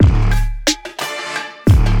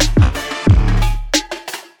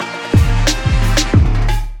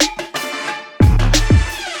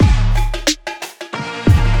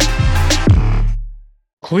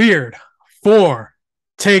cleared for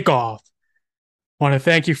takeoff. Want to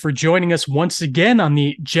thank you for joining us once again on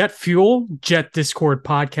the Jet Fuel Jet Discord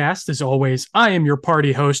podcast. As always, I am your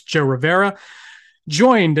party host, Joe Rivera,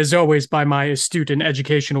 joined as always by my astute and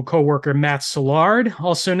educational coworker, Matt Soulard,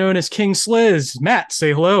 also known as King Sliz. Matt,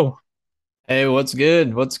 say hello. Hey, what's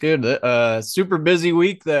good? What's good? Super busy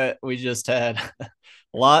week that we just had.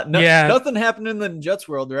 A lot, Yeah, nothing happened in the Jets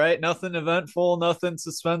world, right? Nothing eventful, nothing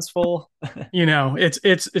suspenseful.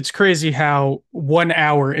 it's crazy how 1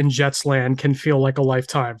 hour in Jets land can feel like a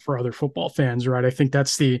lifetime for other football fans, right? I think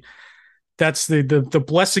that's the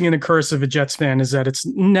blessing and the curse of a Jets fan is that it's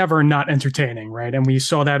never not entertaining, right? And we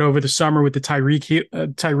saw that over the summer with the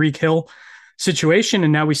Tyreek Hill situation,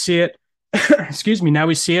 and now we see it. Excuse me. Now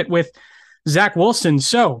we see it with Zach Wilson.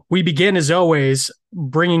 So we begin as always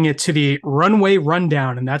bringing it to the runway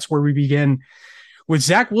rundown, and that's where we begin with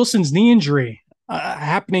Zach Wilson's knee injury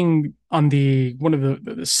happening on the one of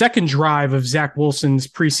the second drive of Zach Wilson's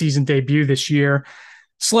preseason debut this year.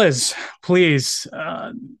 Sliz, please,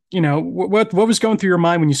 what was going through your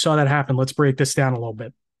mind when you saw that happen? Let's break this down a little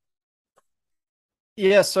bit.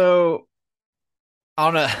 Yeah, so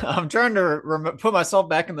I'm trying to put myself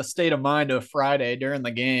back in the state of mind of Friday during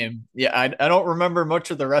the game. Yeah, I don't remember much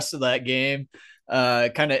of the rest of that game.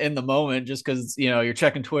 Kind of in the moment, just because you're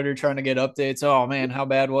checking Twitter, trying to get updates. Oh man, how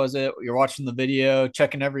bad was it? You're watching the video,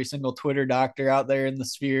 checking every single Twitter doctor out there in the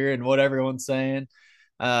sphere and what everyone's saying.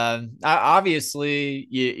 Obviously,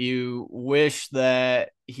 you wish that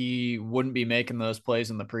he wouldn't be making those plays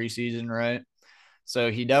in the preseason, right?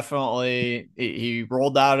 So he definitely he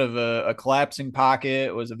rolled out of a collapsing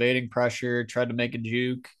pocket, was evading pressure, tried to make a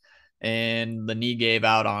juke, and the knee gave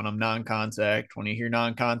out on him. Non-contact. When you hear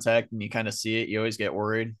non-contact and you kind of see it, you always get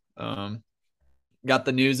worried. Got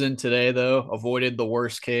the news in today though. Avoided the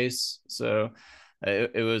worst case. So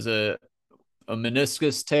it was a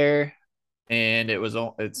meniscus tear, and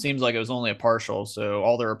it seems like it was only a partial. So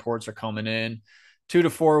all the reports are coming in 2 to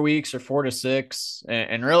 4 weeks or 4 to 6,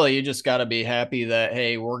 and really you just got to be happy that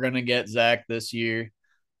hey, we're gonna get Zach this year.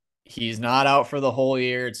 He's not out for the whole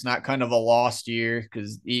year. It's not kind of a lost year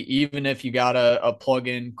because even if you got a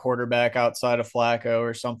plug-in quarterback outside of Flacco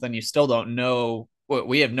or something, you still don't know. What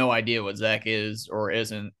we have no idea what Zach is or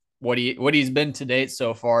isn't. What he's been to date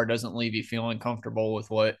so far doesn't leave you feeling comfortable with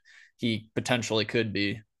what he potentially could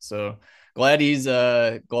be. So glad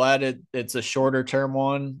it's a shorter term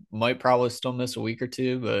one. Might probably still miss a week or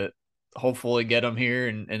two, but hopefully get him here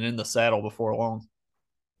and in the saddle before long.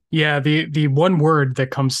 Yeah, the one word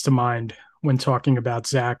that comes to mind when talking about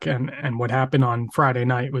Zach and what happened on Friday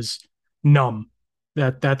night was numb.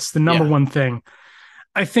 That's the number Yeah. one thing.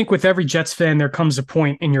 I think with every Jets fan, there comes a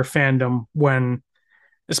point in your fandom when,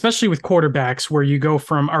 especially with quarterbacks, where you go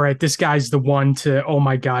from, all right, this guy's the one to, oh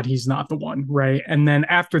my God, he's not the one, right? And then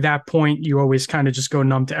after that point, you always kind of just go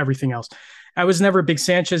numb to everything else. I was never a big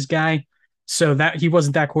Sanchez guy, so that he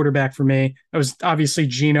wasn't that quarterback for me. It was obviously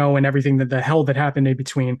Geno and everything that the hell that happened in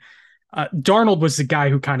between. Darnold was the guy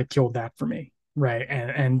who kind of killed that for me, right?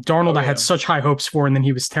 And Darnold, Oh I had yeah. such high hopes for, and then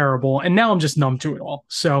he was terrible, and now I'm just numb to it all.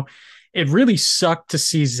 So it really sucked to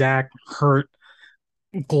see Zach hurt.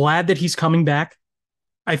 Glad that he's coming back.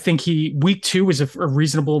 I think week two is a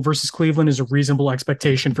reasonable versus Cleveland is a reasonable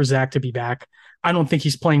expectation for Zach to be back. I don't think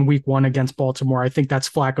he's playing week one against Baltimore. I think that's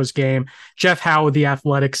Flacco's game. Jeff Howe, the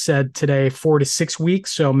Athletic, said today 4 to 6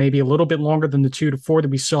 weeks, so maybe a little bit longer than the 2 to 4 that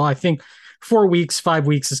we saw. I think 4 weeks, 5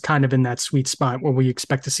 weeks is kind of in that sweet spot where we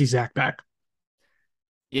expect to see Zach back.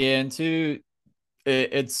 Yeah, and two,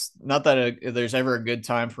 it's not that there's ever a good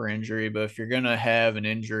time for injury, but if you're gonna have an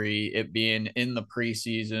injury, it being in the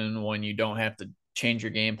preseason when you don't have to change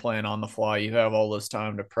your game plan on the fly, you have all this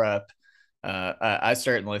time to prep. I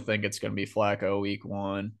certainly think it's going to be Flacco week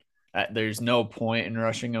one. There's no point in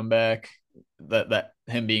rushing him back. That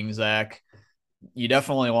him being Zach, you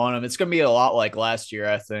definitely want him. It's going to be a lot like last year,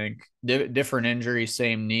 I think. Different injury,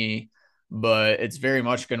 same knee, but it's very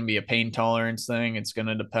much going to be a pain tolerance thing. It's going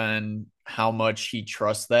to depend how much he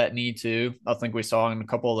trusts that knee too. I think we saw in a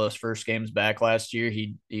couple of those first games back last year,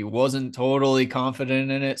 he wasn't totally confident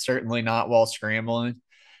in it, certainly not while scrambling.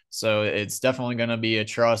 So it's definitely going to be a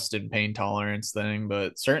trust and pain tolerance thing,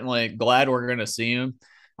 but certainly glad we're going to see him.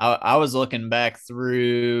 I was looking back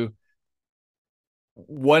through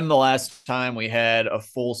when the last time we had a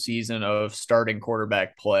full season of starting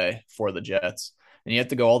quarterback play for the Jets. And you have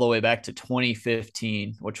to go all the way back to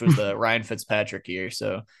 2015, which was the Ryan Fitzpatrick year.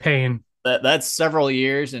 So Pain. that's several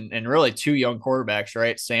years and really two young quarterbacks,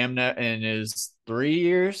 right? Sam in his 3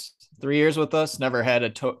 years with us, never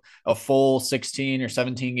had a full 16 or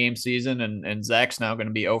 17 game season, and Zach's now going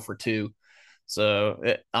to be 0 for 2.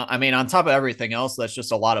 So, I mean, on top of everything else, that's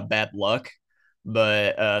just a lot of bad luck.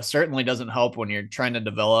 But certainly doesn't help when you're trying to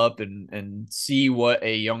develop and see what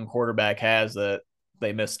a young quarterback has that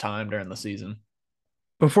they missed time during the season.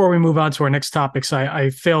 Before we move on to our next topics, I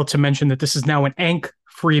failed to mention that this is now an Ank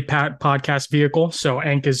free podcast vehicle. So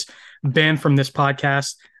Ank is banned from this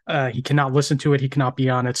podcast. He cannot listen to it. He cannot be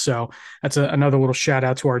on it. So that's another little shout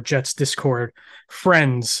out to our Jets Discord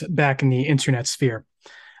friends back in the internet sphere.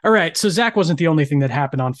 All right. So Zach wasn't the only thing that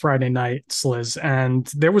happened on Friday night, Sliz. And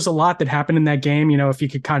there was a lot that happened in that game. You know, if you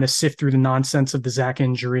could kind of sift through the nonsense of the Zach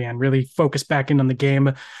injury and really focus back in on the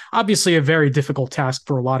game, obviously a very difficult task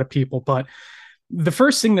for a lot of people. But the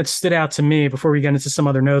first thing that stood out to me before we get into some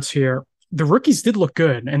other notes here, the rookies did look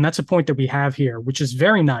good. And that's a point that we have here, which is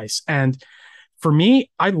very nice. And for me,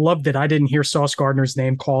 I love that I didn't hear Sauce Gardner's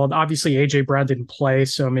name called. Obviously, AJ Brown didn't play,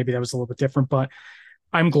 so maybe that was a little bit different, but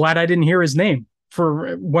I'm glad I didn't hear his name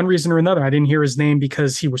for one reason or another. I didn't hear his name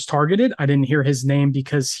because he was targeted. I didn't hear his name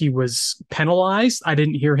because he was penalized. I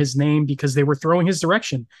didn't hear his name because they were throwing his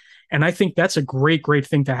direction. And I think that's a great, great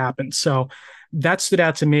thing to happen. So that stood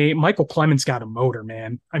out to me. Michael Clemens got a motor,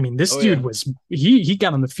 man. I mean, this Oh dude yeah, was he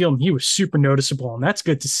got on the field and he was super noticeable, and that's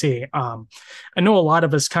good to see. I know a lot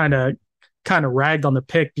of us kind of ragged on the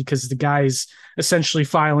pick because the guy's essentially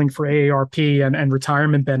filing for AARP and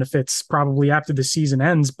retirement benefits probably after the season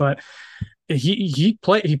ends, but he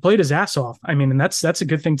played his ass off. I mean, and that's a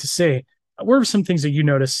good thing to see. What were some things that you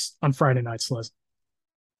noticed on Friday nights, Liz?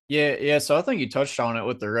 yeah. So I think you touched on it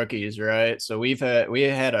with the rookies, right? So we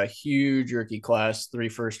had a huge rookie class, 3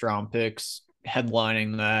 first-round picks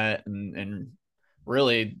headlining that, and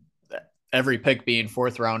really every pick being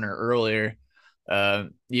fourth round or earlier.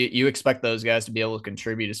 You expect those guys to be able to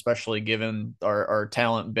contribute, especially given our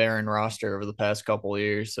talent barren roster over the past couple of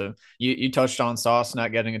years. So you touched on Sauce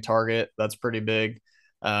not getting a target. That's pretty big.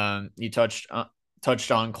 You touched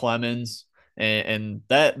on Clemens, and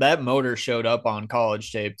that motor showed up on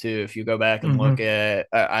college tape too. If you go back and Mm-hmm. look at,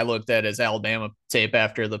 I looked at his Alabama tape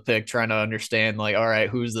after the pick, trying to understand like, all right,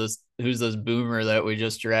 who's this boomer that we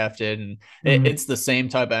just drafted, and Mm-hmm. it's the same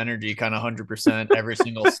type of energy, kind of 100% every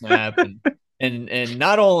single snap, and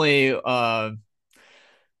not only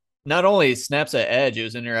snaps at edge, it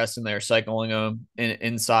was interesting they were cycling him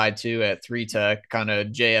inside too at 3 tech, kind of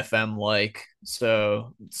JFM like.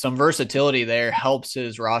 So some versatility there helps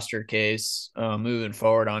his roster case moving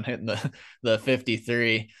forward on hitting the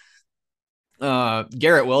 53.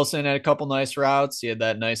 Garrett Wilson had a couple nice routes. He had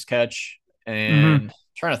that nice catch, Mm-hmm. and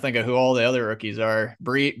trying to think of who all the other rookies are.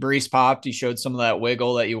 Brees popped. He showed some of that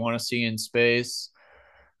wiggle that you want to see in space.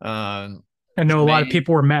 Um, I know a lot of Jermaine,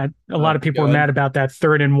 people were mad. A lot of people were good. mad about that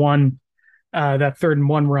third and one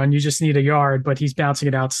run. You just need a yard, but he's bouncing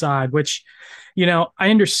it outside, which, I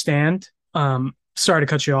understand. Sorry to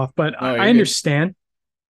cut you off, but I No, I you're good. understand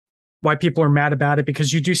why people are mad about it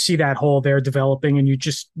because you do see that hole there developing and you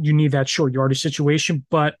need that short yardage situation.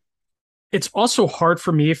 But it's also hard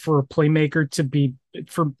for me for a playmaker to be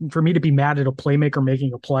for me to be mad at a playmaker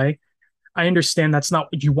making a play. I understand that's not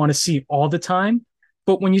what you want to see all the time.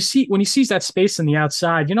 But when he sees that space in the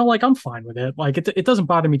outside, like I'm fine with it. Like it doesn't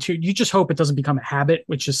bother me too. You just hope it doesn't become a habit,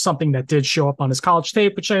 which is something that did show up on his college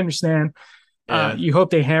tape, which I understand. Yeah. You hope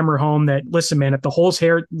they hammer home that listen, man, if the hole's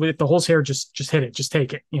hair, just hit it, just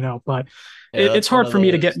take it, But Yeah, it's that's one hard of for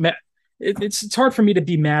me to get those. mad. It's hard for me to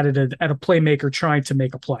be mad at a playmaker trying to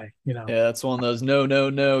make a play. Yeah, that's one of those no, no,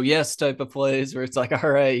 no, yes type of plays where it's like, all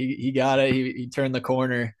right, he got it. He turned the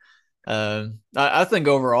corner. I think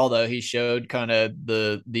overall though he showed kind of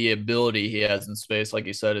the ability he has in space. Like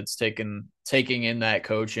you said, it's taking in that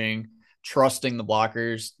coaching, trusting the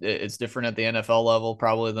blockers. It's different at the NFL level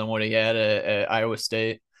probably than what he had at Iowa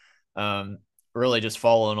State. Um, really just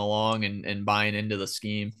following along and buying into the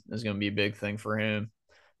scheme is going to be a big thing for him.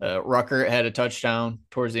 Rucker had a touchdown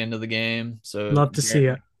towards the end of the game, so Love to see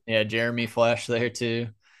it. yeah, Jeremy flashed there too.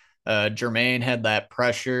 Jermaine had that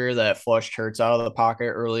pressure that flushed Hurts out of the pocket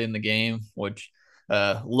early in the game, which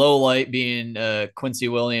low light being Quincy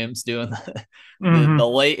Williams doing the Hmm.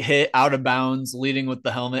 late hit out of bounds, leading with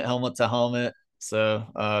the helmet to helmet.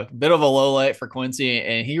 So bit of a low light for Quincy,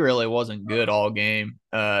 and he really wasn't good all game.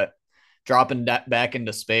 Dropping back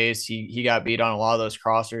into space, he got beat on a lot of those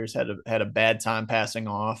crossers. Had a bad time passing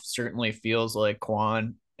off. Certainly feels like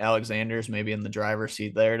Quan Alexander's maybe in the driver's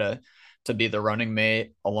seat there to be the running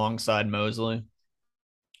mate alongside Mosley.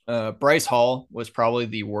 Bryce Hall was probably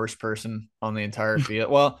the worst person on the entire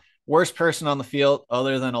field. Well, worst person on the field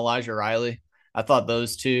other than Elijah Riley. I thought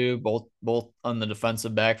those two both on the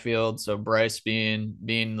defensive backfield. So Bryce being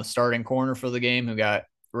the starting corner for the game, who got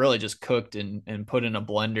really just cooked and put in a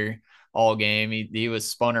blender all game. He was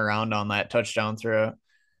spun around on that touchdown throw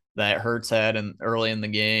that Hurts had and early in the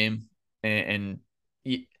game, and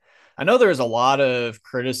he, I know there was a lot of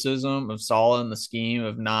criticism of Saleh in the scheme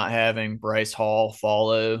of not having Bryce Hall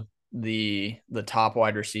follow the top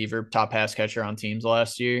wide receiver, top pass catcher on teams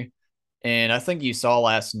last year. And I think you saw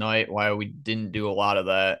last night why we didn't do a lot of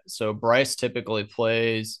that. So Bryce typically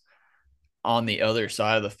plays on the other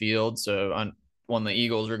side of the field. So when the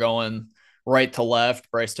Eagles are going right to left,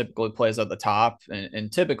 Bryce typically plays at the top.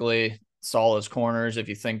 And typically Saleh's corners, if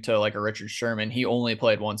you think to like a Richard Sherman, he only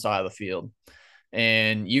played one side of the field.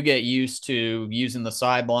 And you get used to using the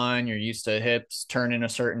sideline, you're used to hips turning a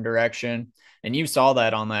certain direction. And you saw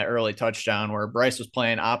that on that early touchdown where Bryce was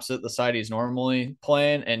playing opposite the side he's normally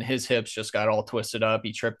playing, and his hips just got all twisted up.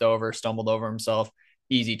 He tripped over, stumbled over himself.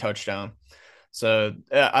 Easy touchdown. So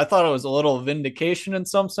I thought it was a little vindication in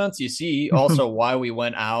some sense. You see also why we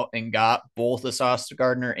went out and got both a Sauce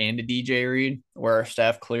Gardner and a DJ Reed, where our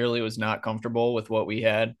staff clearly was not comfortable with what we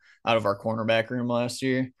had out of our cornerback room last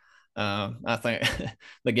year. I think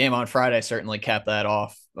the game on Friday certainly capped that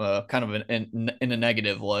off kind of in a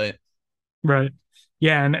negative light. Right.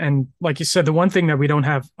 Yeah, and like you said, the one thing that we don't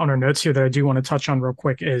have on our notes here that I do want to touch on real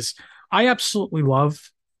quick is I absolutely love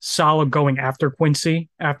Saleh going after Quincy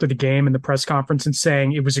after the game in the press conference and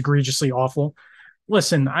saying it was egregiously awful.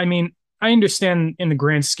 Listen, I mean, I understand in the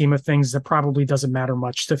grand scheme of things that probably doesn't matter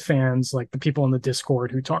much to fans like the people in the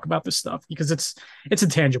Discord who talk about this stuff because it's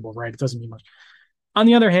intangible, right? It doesn't mean much. On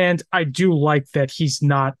the other hand, I do like that he's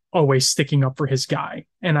not always sticking up for his guy.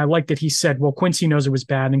 And I like that he said, well, Quincy knows it was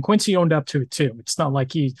bad. And Quincy owned up to it too. It's not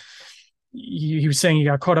like he was saying he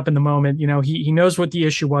got caught up in the moment. You know, he knows what the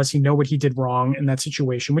issue was. He know what he did wrong in that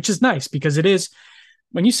situation, which is nice because it is,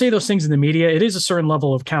 when you say those things in the media, it is a certain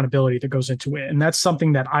level of accountability that goes into it. And that's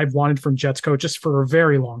something that I've wanted from Jets coaches for a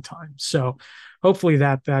very long time. So hopefully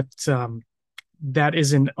that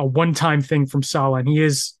isn't a one-time thing from Saleh. And he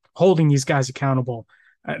is holding these guys accountable.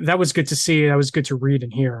 That was good to see. That was good to read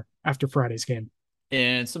and hear after Friday's game.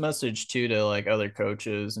 And it's a message too to like other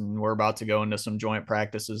coaches, and we're about to go into some joint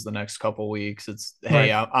practices the next couple weeks. It's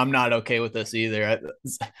hey, Right. I'm not okay with this either.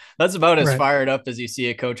 That's about as Right. fired up as you see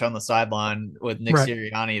a coach on the sideline with Nick Right.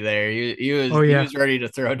 Sirianni there. He Oh was he yeah. was ready to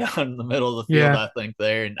throw down in the middle of the field, Yeah. I think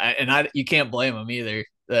there, and I you can't blame him either.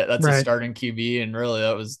 That's a Right. starting QB, and really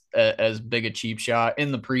that was as big a cheap shot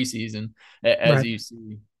in the preseason as Right. you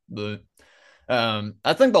see. But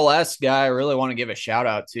I think the last guy I really want to give a shout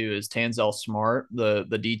out to is Tanzel Smart,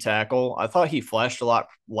 the D tackle. I thought he flashed a lot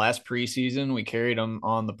last preseason. We carried him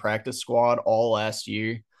on the practice squad all last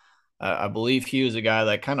year. I believe he was a guy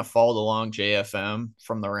that kind of followed along JFM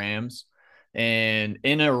from the Rams, and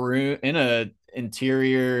in a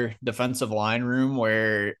interior defensive line room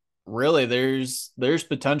where really there's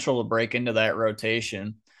potential to break into that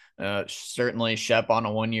rotation. Certainly, Shep on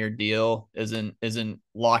a 1 year deal isn't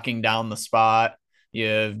locking down the spot. You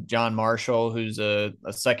have John Marshall, who's a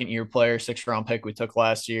second year player, 6th round pick we took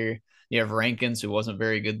last year. You have Rankins, who wasn't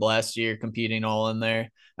very good last year, competing all in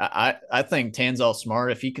there. I think Tanzel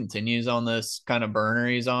Smart, if he continues on this kind of burner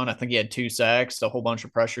he's on, I think he had 2 sacks, a whole bunch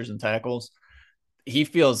of pressures and tackles. He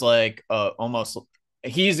feels like almost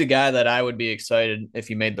he's a guy that I would be excited if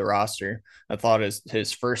he made the roster. I thought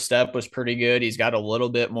his first step was pretty good. He's got a little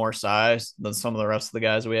bit more size than some of the rest of the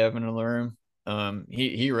guys we have in the room.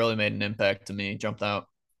 He really made an impact to me. Jumped out.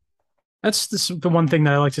 That's the one thing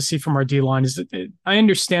that I like to see from our D line is that I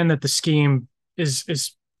understand that the scheme is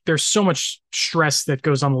there's so much stress that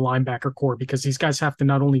goes on the linebacker core because these guys have to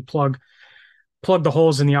not only plug the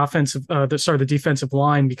holes in the the defensive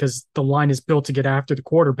line because the line is built to get after the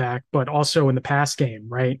quarterback, but also in the pass game,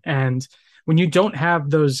 right? And when you don't have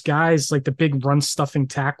those guys like the big run stuffing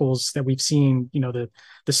tackles that we've seen, you know,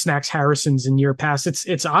 the Snacks Harrisons in year past,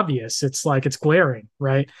 it's obvious. It's like it's glaring,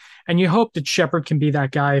 right? And you hope that Shepard can be that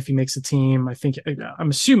guy if he makes a team. I'm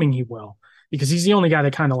assuming he will because he's the only guy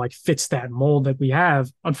that kind of like fits that mold that we have,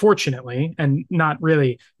 unfortunately, and not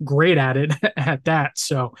really great at it at that.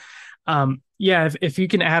 So yeah, if you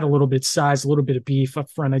can add a little bit size, a little bit of beef up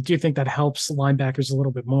front, I do think that helps linebackers a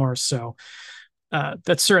little bit more. So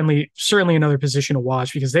that's certainly another position to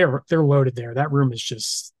watch because they're loaded there. That room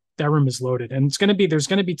is loaded, and there's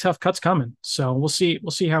gonna be tough cuts coming. So we'll see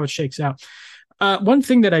how it shakes out. One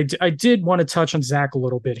thing that I did want to touch on Zach a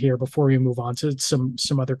little bit here before we move on to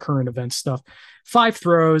some other current event stuff. 5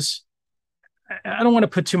 throws. I don't want to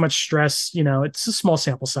put too much stress. You know, it's a small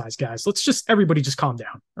sample size, guys. Everybody just calm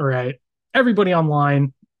down. All right. Everybody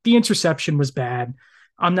online. The interception was bad.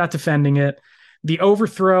 I'm not defending it. The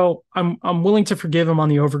overthrow, I'm willing to forgive him on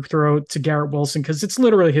the overthrow to Garrett Wilson because it's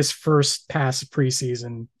literally his first pass of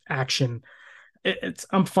preseason action. It's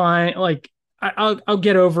I'm fine. Like I'll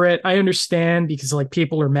get over it. I understand because like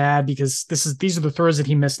people are mad because these are the throws that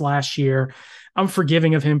he missed last year. I'm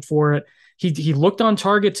forgiving of him for it. He looked on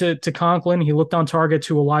target to Conklin. He looked on target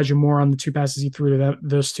to Elijah Moore on the two passes he threw to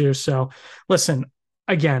those two. So listen,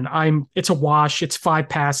 again, it's a wash. It's 5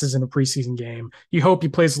 passes in a preseason game. You hope he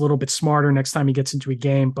plays a little bit smarter next time he gets into a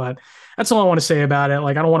game, but that's all I want to say about it.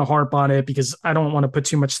 Like I don't want to harp on it because I don't want to put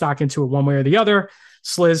too much stock into it one way or the other.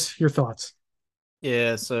 Sliz, your thoughts?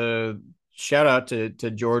 Yeah, so shout out to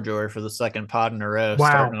Georgia for the second pod in a row,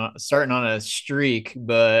 Wow, starting on a streak.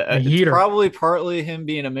 But a it's heater. probably partly him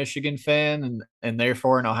being a Michigan fan and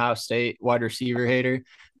therefore an Ohio State wide receiver hater.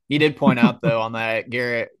 He did point out though on that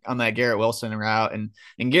Garrett Wilson route,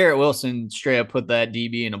 and Garrett Wilson straight up put that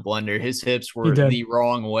DB in a blender. His hips He were did. the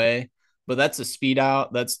wrong way, but that's a speed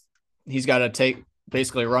out. He's got to take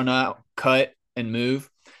basically run out, cut, and move.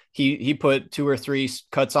 He put 2 or 3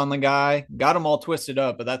 cuts on the guy, got him all twisted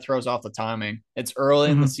up, but that throws off the timing. It's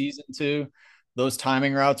early in the Mm-hmm. season too. Those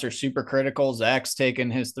timing routes are super critical. Zach's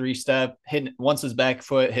taking his 3-step, hitting once his back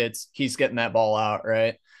foot hits, he's getting that ball out,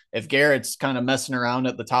 right? If Garrett's kind of messing around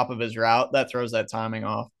at the top of his route, that throws that timing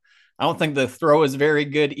off. I don't think the throw is very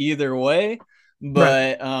good either way,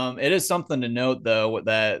 Right, but it is something to note though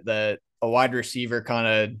that a wide receiver kind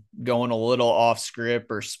of going a little off script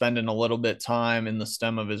or spending a little bit time in the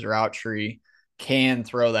stem of his route tree can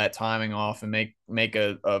throw that timing off and make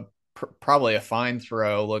a probably a fine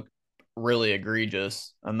throw look really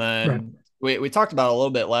egregious. And right. then we talked about it a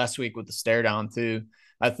little bit last week with the stare down too.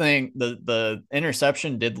 I think the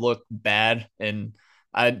interception did look bad, and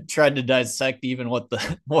I tried to dissect even what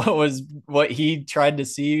the what he tried to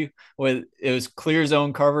see with it was clear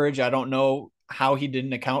zone coverage. I don't know how he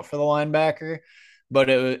didn't account for the linebacker, but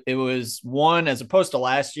it was one as opposed to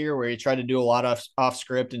last year where he tried to do a lot of off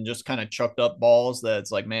script and just kind of chucked up balls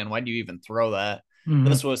that's like, man, why do you even throw that? Mm-hmm.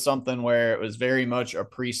 This was something where it was very much a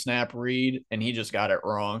pre-snap read and he just got it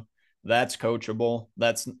wrong. That's coachable.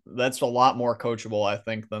 That's a lot more coachable, I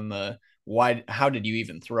think, than the why how did you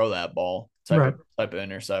even throw that ball Right. type of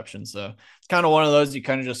interception. So it's kind of one of those you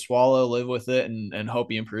kind of just swallow, live with it, and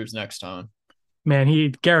hope he improves next time.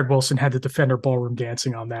 Man, Garrett Wilson had the defender ballroom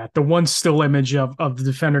dancing on that. The one still image of the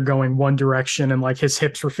defender going one direction and like his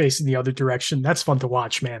hips were facing the other direction. That's fun to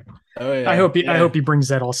watch, man. Oh I yeah, hope I yeah. hope he brings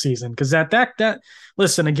that all season because that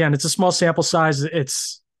listen again, it's a small sample size.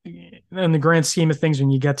 It's in the grand scheme of things when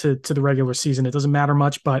you get to the regular season, it doesn't matter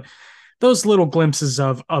much, but those little glimpses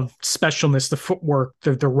of specialness, the footwork,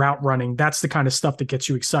 the route running, that's the kind of stuff that gets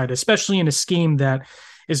you excited, especially in a scheme that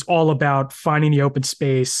is all about finding the open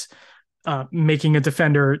space, making a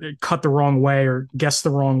defender cut the wrong way or guess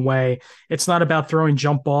the wrong way. It's not about throwing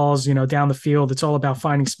jump balls, down the field. It's all about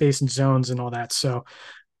finding space and zones and all that. So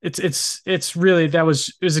it's really it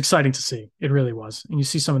was exciting to see. It really was, and you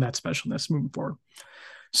see some of that specialness moving forward.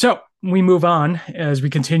 So we move on as we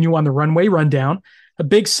continue on the runway rundown. A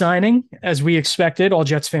big signing, as we expected, all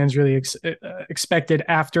Jets fans really expected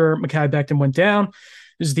after Mekhi Becton went down,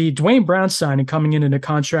 is the Dwayne Brown signing coming in a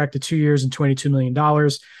contract of 2 years and $22 million.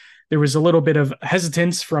 There was a little bit of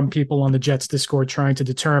hesitance from people on the Jets Discord trying to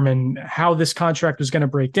determine how this contract was going to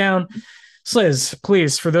break down. Sliz,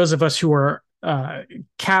 please, for those of us who are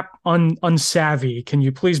cap unsavvy, can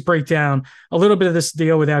you please break down a little bit of this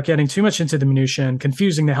deal without getting too much into the minutia and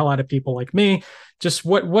confusing the hell out of people like me? Just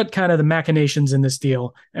what kind of the machinations in this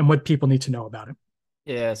deal and what people need to know about it.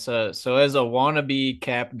 Yeah, so as a wannabe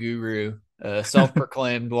cap guru,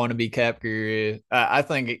 self-proclaimed wannabe cap guru, I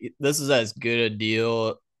think this is as good a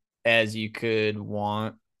deal as you could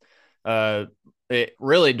want. Uh, it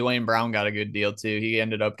really Dwayne Brown got a good deal too. He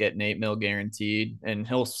ended up getting 8 mil guaranteed, and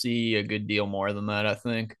he'll see a good deal more than that. I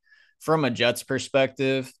think. From a Jets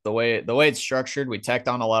perspective, the way it's structured, we tacked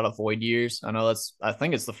on a lot of void years. I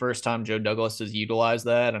think it's the first time Joe Douglas has utilized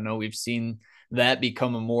that. I know we've seen that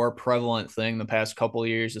become a more prevalent thing the past couple of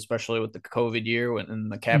years, especially with the COVID year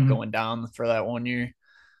and the cap Mm-hmm. going down for that one year.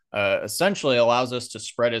 Essentially allows us to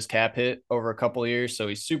spread his cap hit over a couple of years. So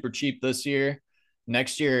he's super cheap this year.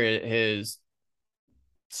 Next year, his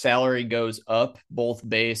salary goes up, both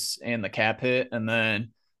base and the cap hit. And then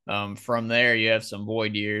from there, you have some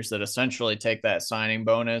void years that essentially take that signing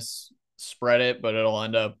bonus, spread it, but it'll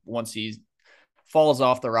end up once he falls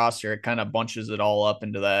off the roster, it kind of bunches it all up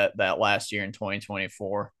into that last year in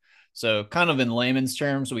 2024. So, kind of in layman's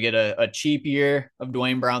terms, we get a cheap year of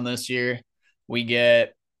Dwayne Brown this year. We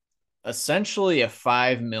get essentially a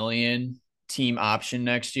 5 million team option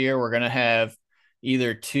next year. We're gonna have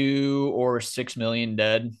either 2 or 6 million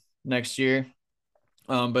dead next year.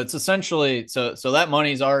 But it's essentially so that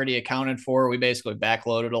money's already accounted for. We basically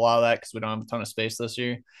backloaded a lot of that because we don't have a ton of space this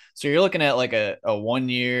year. So you're looking at like a 1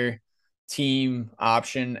 year team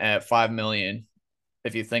option at 5 million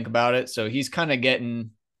if you think about it. So he's kind of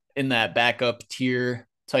getting in that backup tier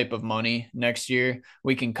type of money next year.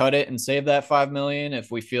 We can cut it and save that 5 million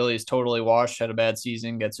if we feel he's totally washed, had a bad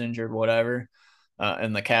season, gets injured, whatever.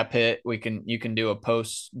 And the cap hit, you can do a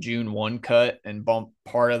post June 1 cut and bump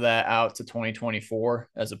part of that out to 2024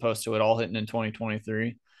 as opposed to it all hitting in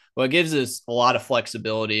 2023. Well, it gives us a lot of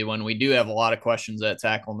flexibility when we do have a lot of questions at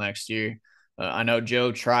tackle next year. I know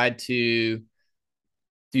Joe tried to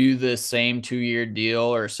do the same 2 year deal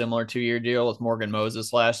or similar 2 year deal with Morgan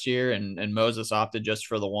Moses last year, and Moses opted just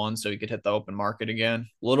for the one so he could hit the open market again.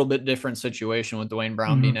 A little bit different situation with Dwayne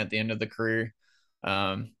Brown being at the end of the career.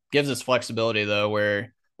 Gives us flexibility though,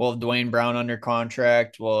 where we'll have Dwayne Brown under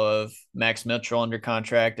contract, we'll have Max Mitchell under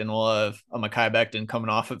contract, and we'll have a Mekhi Becton coming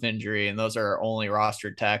off of injury, and those are our only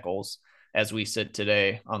rostered tackles as we sit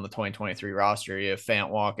today on the 2023 roster. You have Fant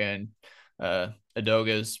walking,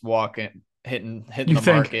 Adoga's walking, hitting the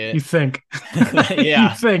market. You think,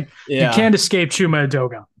 yeah, you think you can't escape Chuma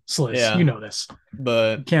Edoga, Sliz. Yeah. You know this,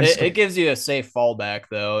 but it gives you a safe fallback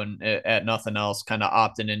though, and at nothing else, kind of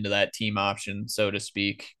opting into that team option, so to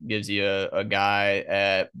speak, gives you a guy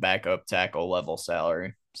at backup tackle level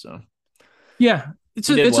salary. So yeah, it's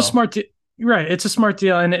a smart deal. Right, it's a smart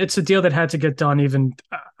deal, and it's a deal that had to get done. Even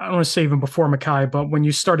I don't want to say even before Mekhi, but when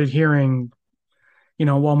you started hearing,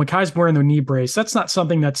 while Mekhi's wearing the knee brace, that's not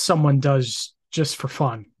something that someone does just for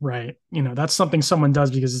fun, right? That's something someone does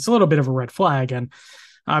because it's a little bit of a red flag. And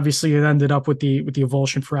obviously it ended up with the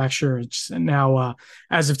avulsion fracture. And now,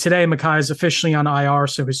 as of today, Mekhi is officially on IR.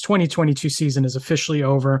 So his 2022 season is officially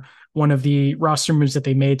over. One of the roster moves that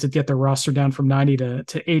they made to get their roster down from 90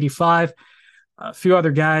 to 85. A few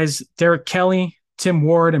other guys, Derek Kelly, Tim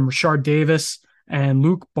Ward, and Rashard Davis, and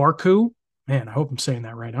Luke Barku. Man, I hope I'm saying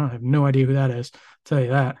that right. I have no idea who that is. Tell you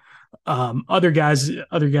that. Other guys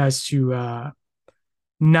to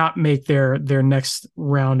not make their next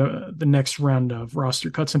round, the next round of roster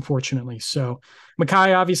cuts, unfortunately. So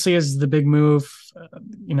Mekhi obviously is the big move.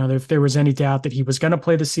 If there was any doubt that he was going to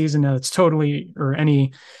play the season, now it's totally, or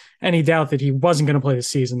any doubt that he wasn't going to play the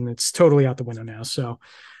season, it's totally out the window now. So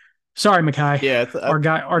sorry, Mekhi. Yeah, our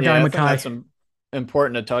guy Mekhi. That's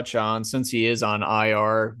important to touch on, since he is on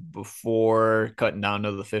IR before cutting down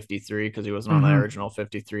to the 53 because he wasn't on the original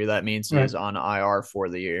 53. That means he is on IR for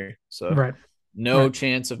the year. So no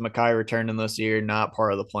chance of Mekhi returning this year, not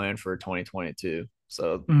part of the plan for 2022.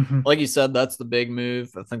 So like you said, that's the big move.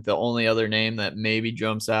 I think the only other name that maybe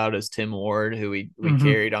jumps out is Tim Ward, who we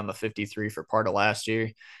carried on the 53 for part of last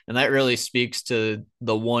year. And that really speaks to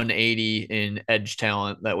the 180 in edge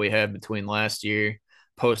talent that we had between last year,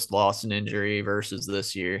 post Lawson injury, versus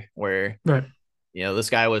this year, where this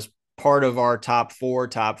guy was part of our top 4,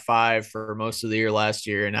 top 5 for most of the year last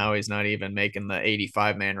year, and now he's not even making the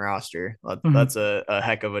 85-man roster. That's a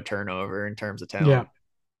heck of a turnover in terms of talent.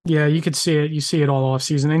 Yeah, you could see it. You see it all off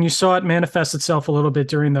season, and you saw it manifest itself a little bit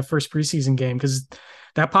during the first preseason game because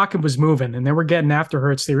that pocket was moving and they were getting after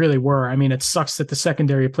Hurts. They really were. I mean, it sucks that the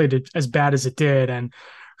secondary played it as bad as it did, and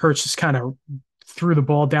Hurts just kind of threw the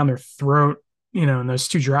ball down their throat. In those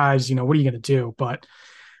 2 drives, what are you going to do? But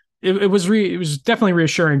it was definitely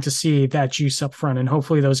reassuring to see that juice up front, and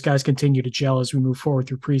hopefully those guys continue to gel as we move forward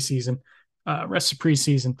through preseason, rest of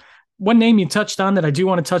preseason. One name you touched on that I do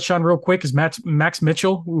want to touch on real quick is Max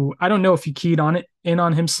Mitchell, who I don't know if you keyed on him,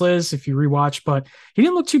 Sliz, if you rewatch, but he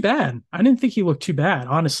didn't look too bad. I didn't think he looked too bad,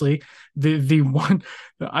 honestly. The one,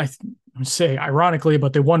 I say ironically,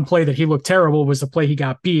 but the one play that he looked terrible was the play he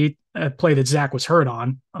got beat, a play that Zach was hurt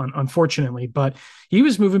on, unfortunately. But he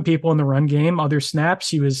was moving people in the run game. Other snaps,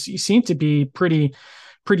 he seemed to be pretty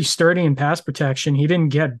sturdy in pass protection. He didn't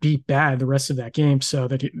get beat bad the rest of that game, so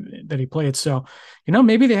that he played. So,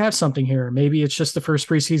 maybe they have something here. Maybe it's just the first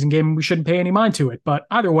preseason game and we shouldn't pay any mind to it. But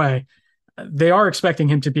either way, they are expecting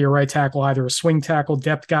him to be a right tackle, either a swing tackle,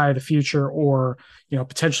 depth guy of the future, or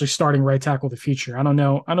potentially starting right tackle of the future. I don't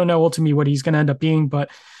know ultimately what he's going to end up being, but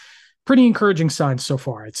pretty encouraging signs so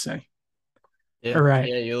far, I'd say. Yeah, all right.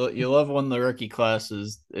 Yeah, you love when the rookie class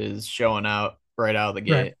is showing out right out of the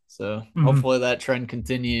gate. Right. So hopefully that trend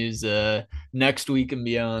continues next week and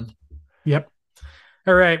beyond. Yep.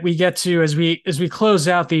 All right, we get to as we close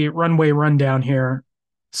out the runway rundown here.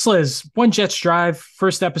 Sliz, One Jets Drive,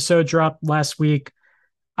 first episode dropped last week.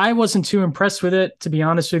 I wasn't too impressed with it, to be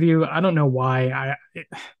honest with you. I don't know why.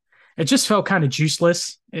 It just felt kind of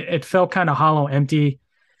juiceless. It felt kind of hollow, empty.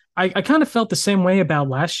 I kind of felt the same way about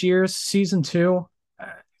last year's season 2.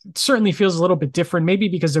 it certainly feels a little bit different, maybe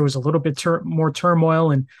because there was a little bit more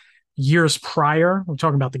turmoil in years prior. We're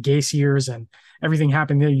talking about the Gase years and everything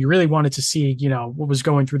happened there. You really wanted to see, what was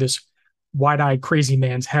going through this wide-eyed crazy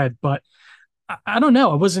man's head. But I don't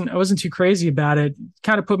know. I wasn't too crazy about it.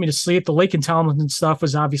 Kind of put me to sleep. The Laken Tomlinson stuff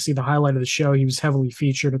was obviously the highlight of the show. He was heavily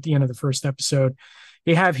featured at the end of the first episode.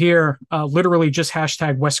 They have here literally just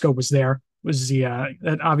hashtag Wesco was there. Was the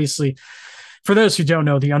that obviously, for those who don't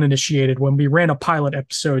know, the uninitiated, when we ran a pilot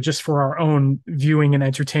episode just for our own viewing and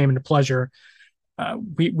entertainment and pleasure,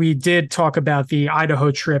 we did talk about the Idaho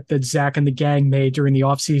trip that Zach and the gang made during the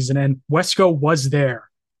offseason, and Wesco was there.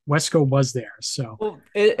 Wesco was there. So, well,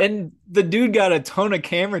 and the dude got a ton of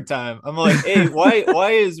camera time. I'm like, hey,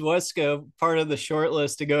 why is Wesco part of the short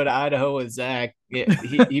list to go to Idaho with Zach?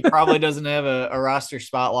 He probably doesn't have a roster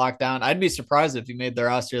spot locked down. I'd be surprised if he made the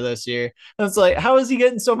roster this year. And it's like, how is he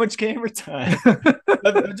getting so much camera time?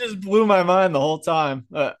 It just blew my mind the whole time.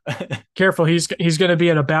 Careful, he's going to be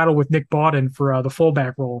in a battle with Nick Bawden for the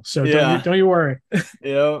fullback role. So don't you worry.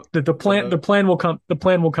 Yeah, the plan will come. The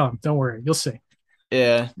plan will come. Don't worry. You'll see.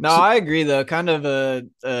 Yeah, no, I agree though. Kind of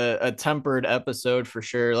a tempered episode for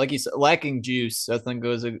sure. Like you said, lacking juice, I think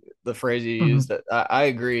was the phrase you used. I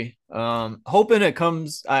agree. Hoping it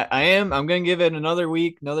comes. I'm going to give it another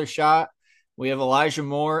week, another shot. We have Elijah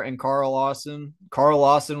Moore and Carl Lawson. Carl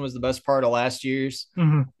Lawson was the best part of last year's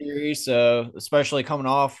series, so especially coming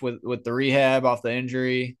off with the rehab off the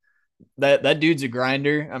injury. That dude's a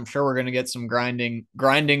grinder. I'm sure we're gonna get some grinding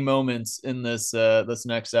moments in this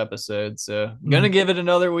next episode. So gonna give it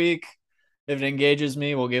another week. If it engages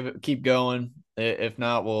me, we'll keep going. If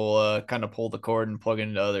not, we'll kind of pull the cord and plug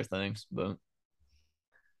into other things. But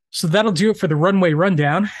so that'll do it for the runway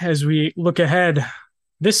rundown. As we look ahead,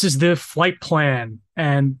 this is the flight plan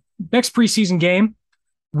and next preseason game,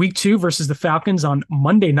 week 2 versus the Falcons on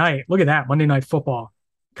Monday night. Look at that, Monday Night Football,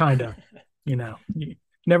 kind of.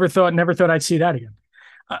 Never thought I'd see that again.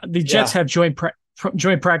 The Jets have joint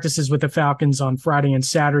practices with the Falcons on Friday and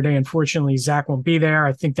Saturday. Unfortunately, Zach won't be there.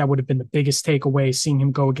 I think that would have been the biggest takeaway, seeing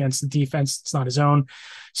him go against the defense. It's not his own.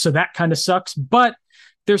 So that kind of sucks. But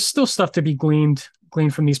there's still stuff to be gleaned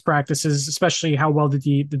from these practices, especially how well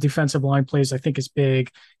the defensive line plays, I think is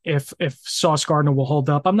big. If Sauce Gardner will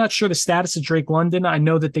hold up. I'm not sure the status of Drake London. I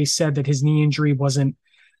know that they said that his knee injury wasn't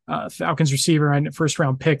Falcons receiver and first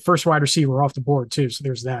wide receiver off the board too. So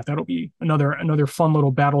there's that. That'll be another fun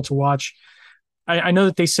little battle to watch. I know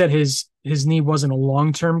that they said his knee wasn't a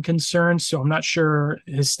long-term concern, so I'm not sure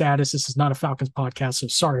his status. This is not a Falcons podcast, so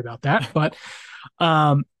sorry about that. But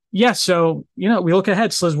yeah, so we look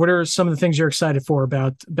ahead. Sliz, what are some of the things you're excited for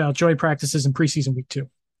about joint practices in preseason week 2?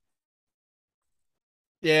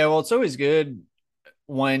 Yeah, well, it's always good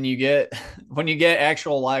when you get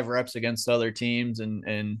actual live reps against other teams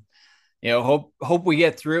and hope we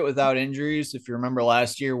get through it without injuries. If you remember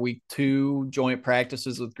last year, week 2 joint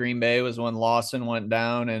practices with Green Bay was when Lawson went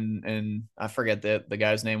down and I forget the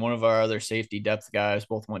guy's name. One of our other safety depth guys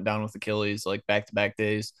both went down with Achilles, like back-to-back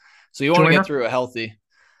days. So you want to get through it healthy.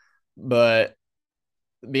 But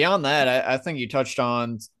beyond that, I think you touched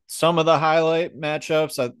on some of the highlight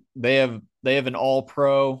matchups. They have an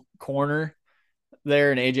all-pro corner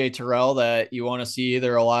there in AJ Terrell that you want to see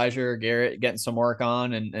either Elijah or Garrett getting some work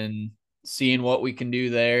on and seeing what we can do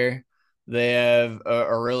there. They have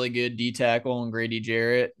a really good D tackle in Grady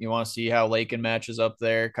Jarrett. You want to see how Laken matches up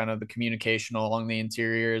there, kind of the communication along the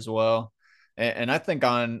interior as well. And I think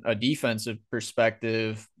on a defensive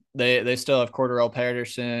perspective, they still have Cordarrelle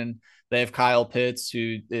Patterson. They have Kyle Pitts,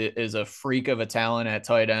 who is a freak of a talent at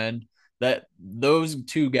tight end. That those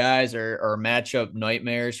two guys are matchup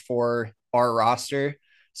nightmares for our roster.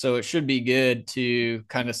 So it should be good to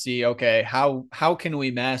kind of see, okay, how can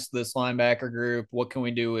we mask this linebacker group? What can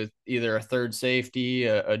we do with either a third safety,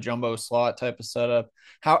 a jumbo slot type of setup?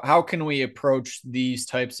 How can we approach these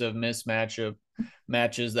types of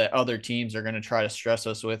matches that other teams are going to try to stress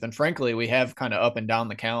us with? And frankly, we have kind of up and down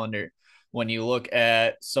the calendar. When you look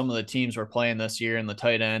at some of the teams we're playing this year and the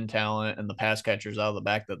tight end talent and the pass catchers out of the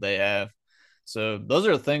back that they have. So those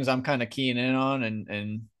are the things I'm kind of keying in on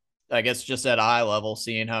and I guess just at eye level,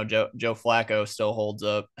 seeing how Joe Flacco still holds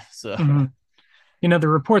up. So, the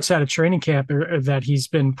reports out of training camp are that he's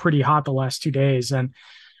been pretty hot the last 2 days. And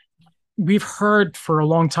we've heard for a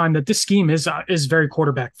long time that this scheme is very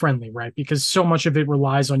quarterback friendly, right? Because so much of it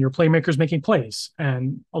relies on your playmakers making plays.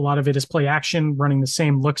 And a lot of it is play action, running the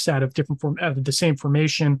same looks out of the same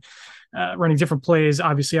formation, running different plays,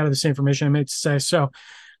 obviously out of the same formation, I meant to say. So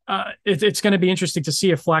it's going to be interesting to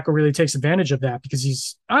see if Flacco really takes advantage of that because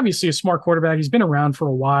he's obviously a smart quarterback. He's been around for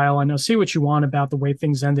a while. I know, say what you want about the way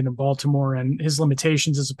things ended in Baltimore and his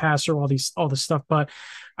limitations as a passer, all this stuff, but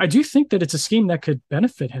I do think that it's a scheme that could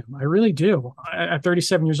benefit him. I really do. At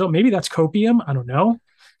 37 years old, maybe that's copium. I don't know.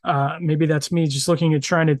 Maybe that's me just looking at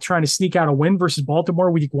trying to sneak out a win versus Baltimore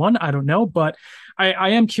week 1. I don't know, but I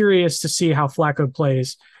am curious to see how Flacco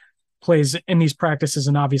plays in these practices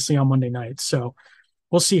and obviously on Monday night. So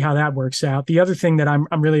we'll see how that works out. The other thing that I'm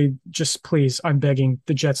really just I'm begging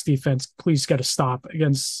the Jets defense, please get a stop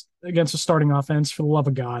against a starting offense for the love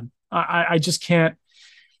of God. I just can't.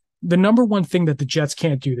 The number one thing that the Jets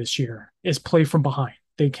can't do this year is play from behind.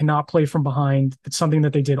 They cannot play from behind. It's something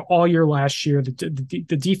that they did all year last year.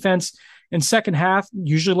 The defense in second half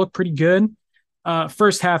usually looked pretty good.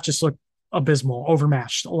 First half just looked abysmal,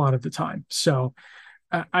 overmatched a lot of the time. So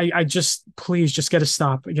I just please just get a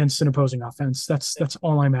stop against an opposing offense. That's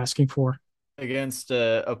all I'm asking for. Against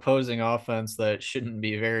a opposing offense that shouldn't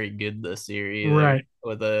be very good this year either. Right,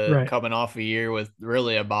 With a right. coming off a year with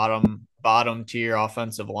really a bottom tier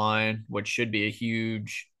offensive line, which should be a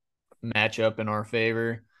huge matchup in our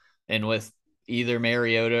favor, and with either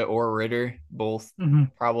Mariota or Ritter, both Mm-hmm.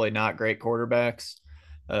 probably not great quarterbacks.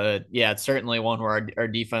 Yeah, it's certainly one where our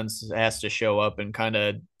defense has to show up and kind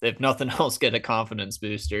of, if nothing else, get a confidence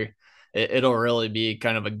booster. It'll really be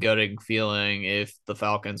kind of a gutting feeling if the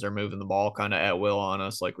Falcons are moving the ball kind of at will on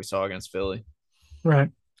us, like we saw against Philly. Right.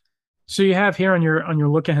 So you have here on your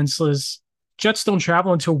look ahead, Sliz, Jets don't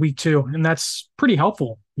travel until week 2, and that's pretty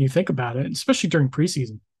helpful when you think about it, especially during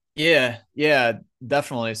preseason. Yeah,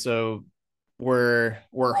 definitely. So we're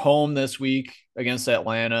home this week against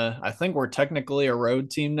Atlanta. I think we're technically a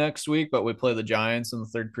road team next week, but we play the Giants in the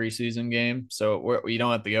third preseason game, so we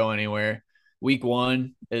don't have to go anywhere. Week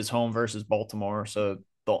 1 is home versus Baltimore, so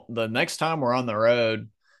the next time we're on the road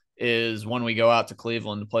is when we go out to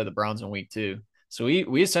Cleveland to play the Browns in week 2. So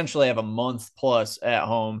we essentially have a month plus at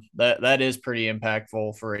home. That is pretty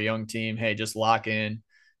impactful for a young team. Hey, just lock in,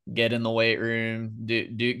 get in the weight room,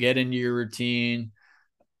 do get into your routine.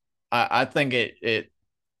 I think it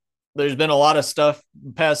there's been a lot of stuff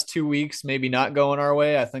the past 2 weeks maybe not going our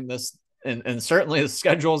way. I think this and certainly the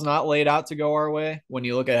schedule is not laid out to go our way when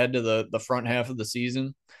you look ahead to the front half of the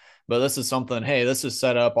season. But this is something, hey, this is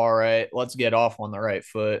set up all right. Let's get off on the right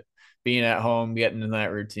foot, being at home, getting in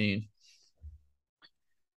that routine.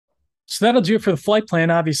 So that'll do it for the flight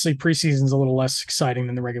plan. Obviously, preseason's a little less exciting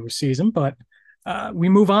than the regular season, but we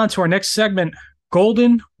move on to our next segment: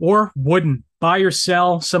 golden or wooden. Buy or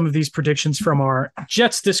sell. Some of these predictions from our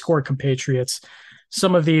Jets Discord compatriots.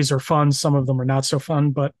 Some of these are fun, some of them are not so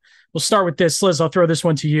fun. But we'll start with this, Liz. I'll throw this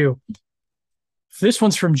one to you. This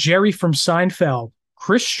one's from Jerry from Seinfeld.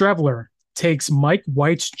 Chris Streveler takes Mike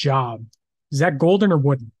White's job. Is that golden or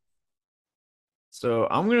wooden? So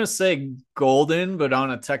I'm gonna say golden, but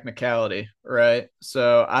on a technicality, right?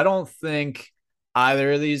 So I don't think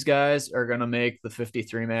either of these guys are gonna make the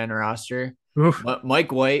 53-man roster. Oof.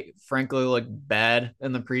 Mike White, frankly, looked bad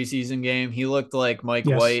in the preseason game. He looked like Mike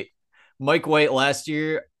Yes. White. Mike White last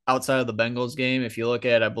year, outside of the Bengals game, if you look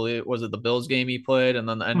at, I believe, was it the Bills game he played, and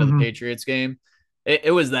then the end of the Mm-hmm. Patriots game,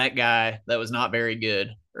 it was that guy that was not very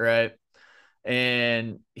good, right?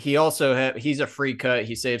 And he also he's a free cut.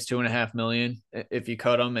 He saves 2.5 million if you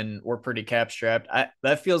cut him, and we're pretty cap strapped.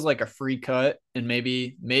 That feels like a free cut, and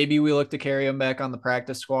maybe we look to carry him back on the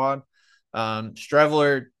practice squad.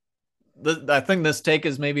 Streveler, I think this take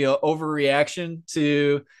is maybe an overreaction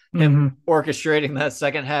to him Mm-hmm. orchestrating that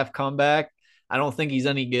second half comeback. I don't think he's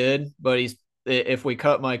any good, but he's, if we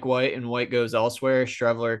cut Mike White and White goes elsewhere,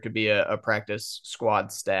 Streveler could be a practice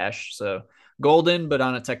squad stash. So golden, but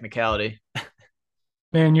on a technicality.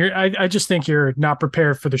 Man, I just think you're not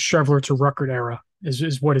prepared for the Shreveler to Ruckert era,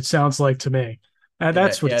 is what it sounds like to me. Yeah,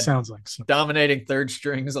 That's what it yeah, sounds like. So. dominating third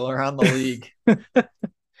strings all around the league.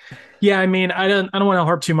 Yeah, I mean, I don't want to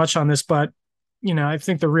harp too much on this, but I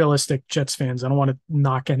think the realistic Jets fans, I don't want to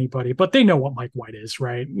knock anybody, but they know what Mike White is,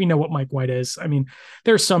 right? We know what Mike White is. I mean,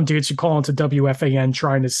 there's some dudes who call into WFAN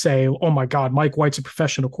trying to say, "Oh my God, Mike White's a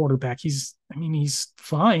professional quarterback." He's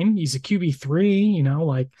fine. He's a QB3,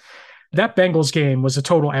 like that Bengals game was a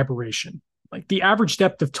total aberration. Like the average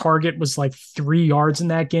depth of target was like 3 yards in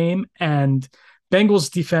that game, and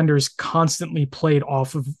Bengals defenders constantly played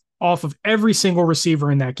off of every single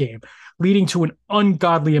receiver in that game, leading to an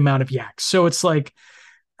ungodly amount of yaks. So it's like,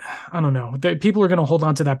 I don't know. People are going to hold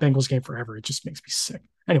on to that Bengals game forever. It just makes me sick.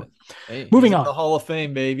 Anyway, Hey, he's moving in on. the Hall of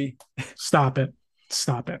Fame, baby. Stop it.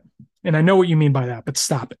 Stop it. And I know what you mean by that, but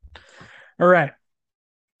stop it. All right.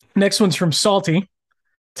 Next one's from Salty.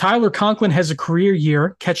 Tyler Conklin has a career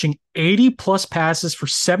year, catching 80 plus passes for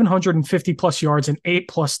 750 plus yards and 8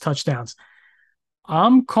 plus touchdowns.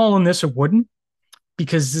 I'm calling this a wooden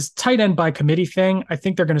because this tight end by committee thing, I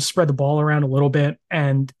think they're going to spread the ball around a little bit.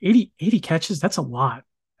 And 80 catches, that's a lot.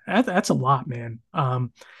 That's a lot, man.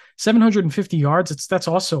 750 yards, that's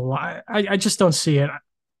also a lot. I just don't see it.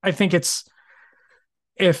 I think it's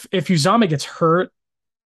if Uzama gets hurt,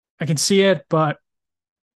 I can see it, but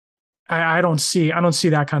I don't see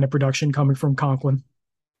that kind of production coming from Conklin.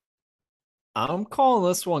 I'm calling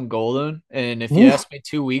this one golden. And if you Ooh. asked me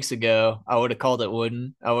 2 weeks ago, I would have called it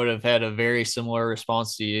wooden. I would have had a very similar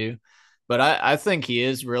response to you. But I think he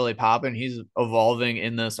is really popping. He's evolving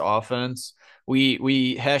in this offense.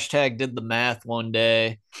 We hashtag did the math one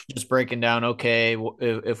day, just breaking down, okay,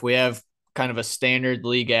 if we have kind of a standard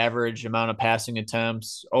league average amount of passing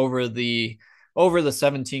attempts over the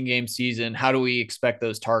 17 game season, how do we expect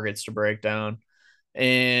those targets to break down?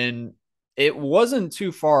 And it wasn't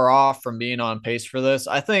too far off from being on pace for this.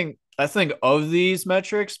 I think of these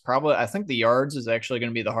metrics, probably I think the yards is actually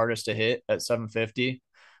going to be the hardest to hit at 750.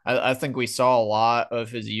 I think we saw a lot of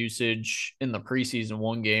his usage in the preseason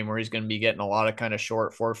one game where he's going to be getting a lot of kind of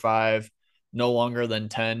short 4 or 5, no longer than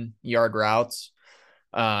 10-yard routes.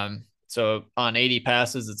 So on 80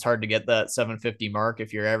 passes, it's hard to get that 750 mark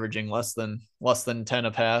if you're averaging less than 10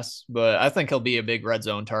 a pass. But I think he'll be a big red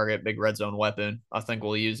zone target, big red zone weapon. I think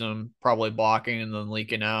we'll use him probably blocking and then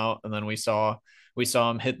leaking out. And then we saw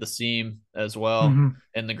him hit the seam as well Mm-hmm.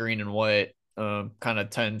 in the green and white, kind of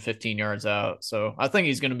 10, 15 yards out. So I think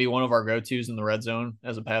he's going to be one of our go-tos in the red zone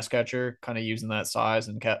as a pass catcher, kind of using that size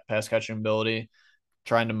and pass catching ability,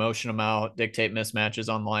 trying to motion him out, dictate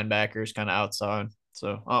mismatches on linebackers, kind of outside.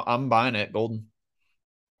 So I'm buying it, Golden.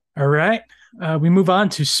 All right. We move on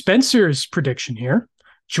to Spencer's prediction here.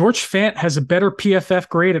 George Fant has a better PFF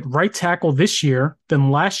grade at right tackle this year than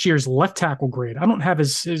last year's left tackle grade. I don't have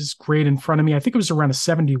his grade in front of me. I think it was around a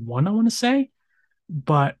 71, I want to say.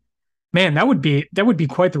 But man, that would be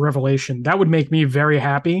quite the revelation. That would make me very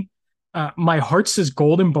happy. My heart says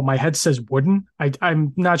golden, but my head says wooden.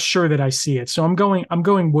 I'm not sure that I see it. So I'm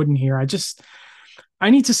going wooden here. I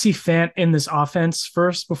need to see Fant in this offense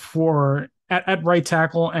first before at right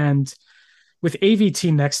tackle, and with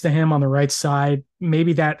AVT next to him on the right side,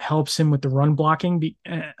 maybe that helps him with the run blocking.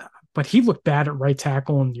 But he looked bad at right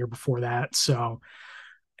tackle in the year before that. So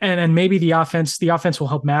and maybe the offense will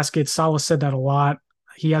help mask it. Salah said that a lot.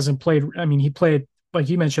 He hasn't played. I mean, he played like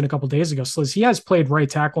you mentioned a couple of days ago. Sliz, he has played right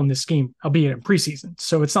tackle in this game, albeit in preseason.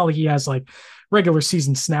 So it's not like he has like regular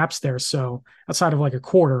season snaps there. So outside of like a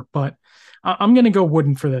quarter, but I'm going to go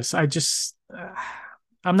wooden for this.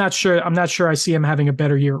 I'm not sure. I'm not sure. I see him having a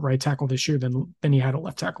better year at right tackle this year than he had at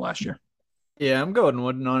left tackle last year. Yeah, I'm going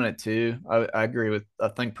wooden on it too. I agree with I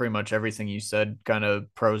think pretty much everything you said, kind of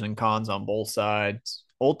pros and cons on both sides.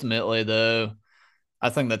 Ultimately, though, I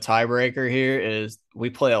think the tiebreaker here is we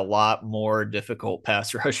play a lot more difficult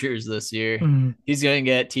pass rushers this year. Mm-hmm. He's going to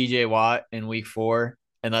get TJ Watt in week 4,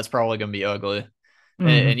 and that's probably going to be ugly. And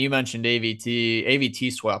Mm-hmm. you mentioned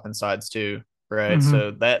AVT swapping sides too, right? Mm-hmm.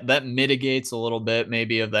 So that mitigates a little bit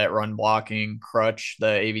maybe of that run blocking crutch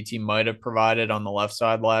that AVT might have provided on the left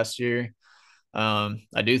side last year.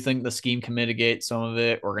 I do think the scheme can mitigate some of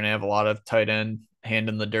it. We're going to have a lot of tight end hand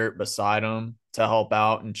in the dirt beside him to help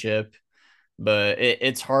out and chip, but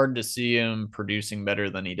it's hard to see him producing better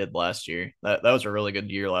than he did last year. That was a really good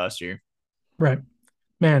year last year. Right,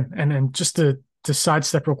 man. And just to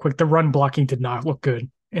sidestep real quick, the run blocking did not look good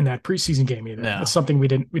in that preseason game either. That's No, something we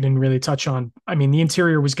didn't really touch on. I mean, the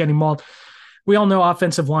interior was getting mauled. We all know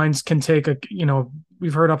offensive lines can take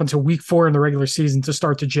we've heard up until week 4 in the regular season to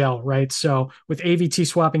start to gel, right? So with AVT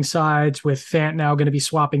swapping sides, with Fant now going to be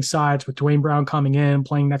swapping sides, with Dwayne Brown coming in,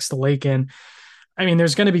 playing next to Lakin, I mean,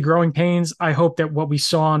 there's going to be growing pains. I hope that what we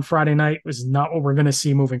saw on Friday night was not what we're going to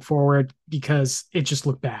see moving forward because it just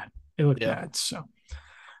looked bad. It looked yeah, bad. So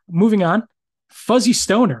moving on, Fuzzy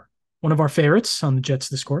Stoner, one of our favorites on the Jets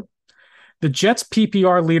Discord. The Jets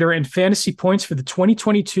PPR leader in fantasy points for the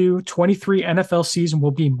 2022-23 NFL season will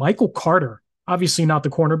be Michael Carter. Obviously not the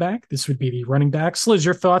cornerback. This would be the running back. Sliz,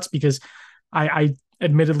 your thoughts? Because I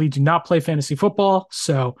admittedly do not play fantasy football.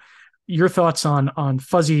 So your thoughts on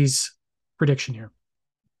Fuzzy's prediction here.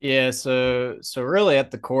 yeah. So really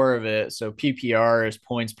at the core of it, so PPR is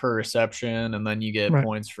points per reception, and then you get Right.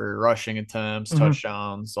 points for rushing attempts, Mm-hmm.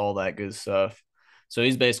 touchdowns, all that good stuff. So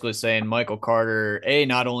he's basically saying Michael Carter,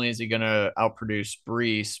 not only is he going to outproduce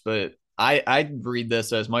Brees, but I read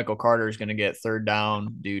this as Michael Carter is going to get third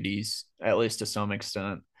down duties, at least to some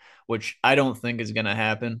extent, which I don't think is going to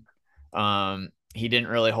happen. he didn't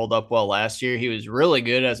really hold up well last year. He was really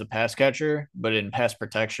good as a pass catcher, but in pass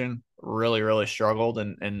protection, really, really struggled.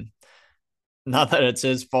 And not that it's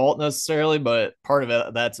his fault necessarily, but part of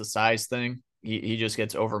it that's a size thing. He just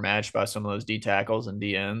gets overmatched by some of those D tackles and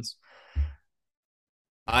D ends.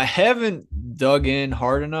 I haven't dug in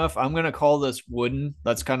hard enough. I'm gonna call this wooden.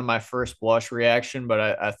 That's kind of my first blush reaction, but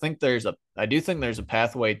I do think there's a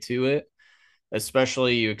pathway to it.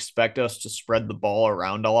 Especially you expect us to spread the ball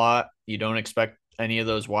around a lot. You don't expect any of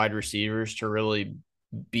those wide receivers to really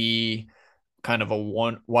be kind of a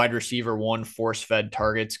one wide receiver, one force fed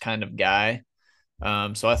targets kind of guy.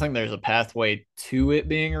 So I think there's a pathway to it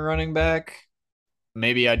being a running back.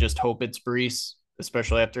 Maybe I just hope it's Breece,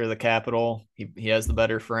 especially after the Capitol. He has the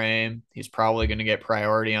better frame. He's probably going to get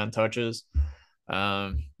priority on touches.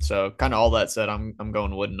 So kind of all that said, I'm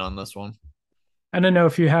going wooden on this one. I don't know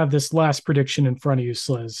if you have this last prediction in front of you,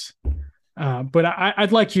 Sliz, but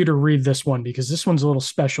I'd like you to read this one because this one's a little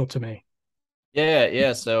special to me.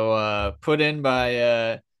 Yeah. So put in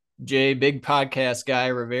by Jay, big podcast guy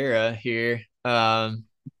Rivera here.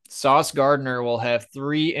 Sauce Gardner will have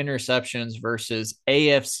 3 interceptions versus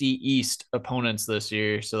AFC East opponents this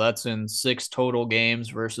year. So that's in 6 total games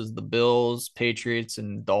versus the Bills, Patriots,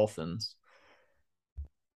 and Dolphins.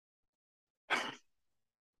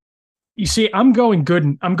 You see, I'm going good.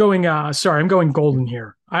 I'm going. I'm going golden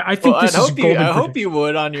here. I think this is golden. I hope you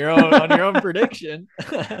would on your own prediction.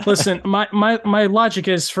 Listen, my logic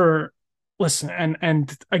is for listen,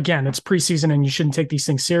 and again, it's preseason, and you shouldn't take these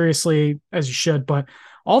things seriously as you should. But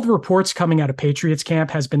all the reports coming out of Patriots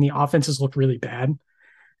camp has been the offenses look really bad,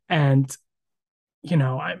 and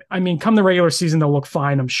I mean, come the regular season, they'll look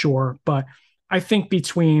fine, I'm sure. But I think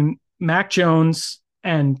between Mac Jones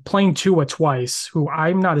and playing Tua twice, who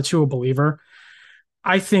I'm not a Tua believer,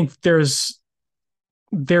 I think there's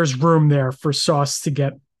room there for Sauce to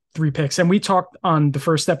get 3 picks. And we talked on the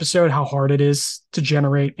first episode how hard it is to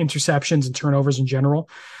generate interceptions and turnovers in general.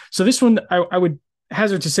 So this one, I would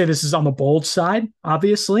hazard to say this is on the bold side,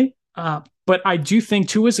 obviously. But I do think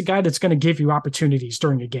Tua is a guy that's going to give you opportunities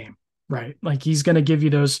during a game. Right. Like he's going to give you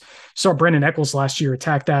those. Saw Brandon Eccles last year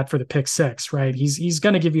attack that for the pick 6. Right. He's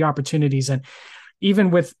going to give you opportunities. And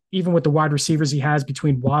even with the wide receivers he has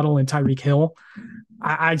between Waddle and Tyreek Hill,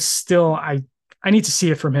 I need to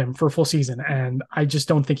see it from him for a full season, and I just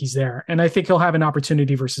don't think he's there. And I think he'll have an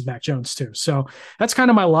opportunity versus Mac Jones too. So that's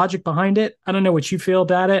kind of my logic behind it. I don't know what you feel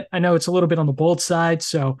about it. I know it's a little bit on the bold side.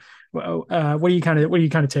 So what do you kind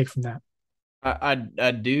of take from that?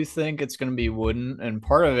 I do think it's going to be wooden, and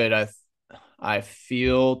part of it I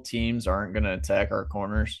feel teams aren't going to attack our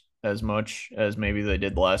corners as much as maybe they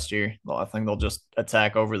did last year. Well, I think they'll just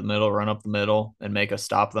attack over the middle, run up the middle, and make us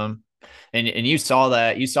stop them. And you saw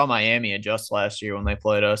that. You saw Miami adjust last year when they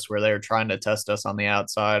played us, where they were trying to test us on the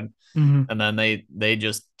outside, and then they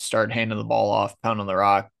just started handing the ball off, pounding the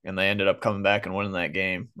rock, and they ended up coming back and winning that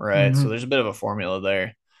game. Right. So there's a bit of a formula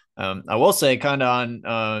there. I will say, kind of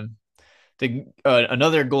on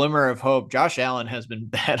another glimmer of hope. Josh Allen has been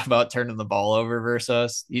bad about turning the ball over versus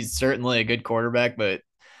us. He's certainly a good quarterback, but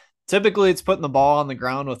typically it's putting the ball on the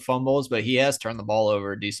ground with fumbles, but he has turned the ball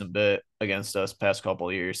over a decent bit against us past couple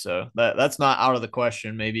of years. So that's not out of the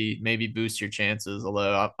question. Maybe boost your chances.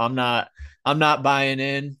 Although I'm not buying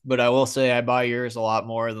in, but I will say I buy yours a lot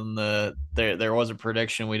more than there was a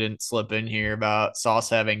prediction we didn't slip in here about Sauce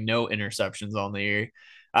having no interceptions on the year.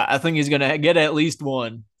 I think he's going to get at least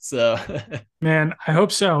one. So man, I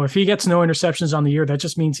hope so. If he gets no interceptions on the year, that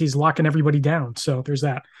just means he's locking everybody down. So there's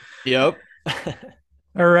that. Yep.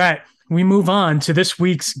 All right. We move on to this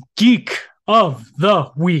week's Geek of the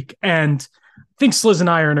Week. And I think Sliz and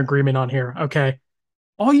I are in agreement on here. Okay.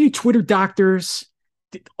 All you Twitter doctors,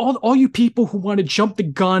 all you people who want to jump the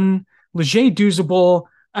gun, Leger Douzable,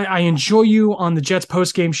 I enjoy you on the Jets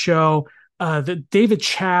postgame show. The David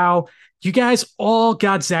Chow, you guys all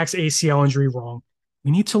got Zach's ACL injury wrong.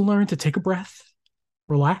 We need to learn to take a breath,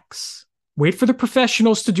 relax, wait for the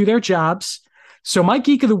professionals to do their jobs. So my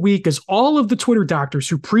Geek of the Week is all of the Twitter doctors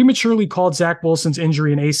who prematurely called Zach Wilson's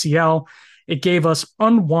injury an ACL. It gave us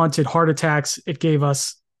unwanted heart attacks. It gave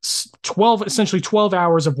us essentially 12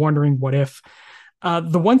 hours of wondering what if.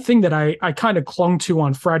 The one thing that I kind of clung to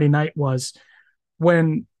on Friday night was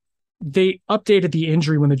when they updated the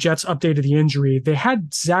injury, when the Jets updated the injury, they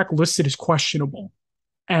had Zach listed as questionable.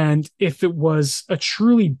 And if it was a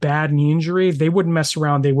truly bad knee injury, they wouldn't mess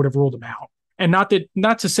around. They would have ruled him out. And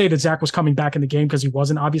not to say that Zach was coming back in the game, because he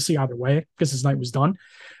wasn't, obviously, either way, because his night was done.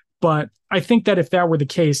 But I think that if that were the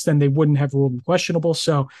case, then they wouldn't have ruled him questionable.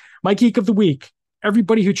 So my Geek of the Week,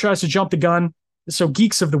 everybody who tries to jump the gun, so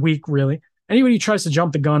Geeks of the Week, really, anybody who tries to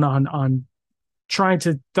jump the gun on trying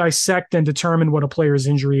to dissect and determine what a player's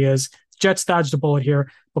injury is. Jets dodged a bullet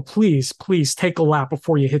here, but please, please take a lap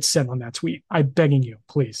before you hit send on that tweet. I'm begging you,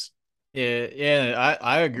 please.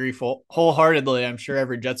 I agree wholeheartedly. I'm sure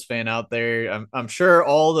every Jets fan out there, I'm sure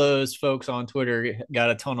all those folks on Twitter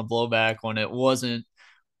got a ton of blowback when it wasn't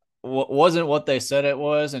what they said it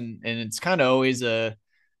was, and it's kind of always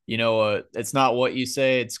it's not what you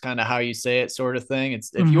say, it's kind of how you say it sort of thing.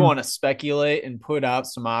 It's if you want to speculate and put out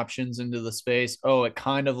some options into the space, oh, it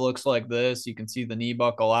kind of looks like this. You can see the knee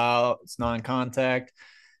buckle out. It's non-contact.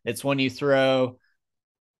 It's when you throw,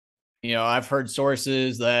 I've heard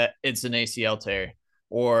sources that it's an ACL tear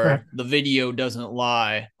or the video doesn't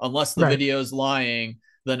lie. Unless the video is lying,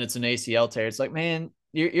 then it's an ACL tear. It's like, man,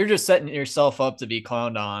 you're just setting yourself up to be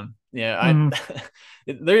clowned on. Yeah,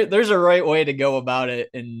 there's a right way to go about it,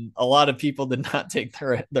 and a lot of people did not take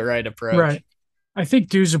the right approach. Right. I think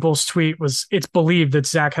Duzable's tweet was, "It's believed that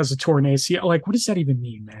Zach has a torn ACL." Like, what does that even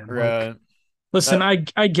mean, man? Right. Like, listen, I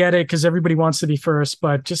get it because everybody wants to be first,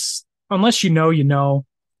 but just unless you know,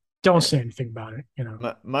 don't say anything about it.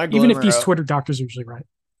 Even if these Twitter doctors are usually right.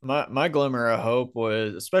 My glimmer of hope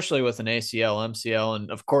was, especially with an ACL, MCL, and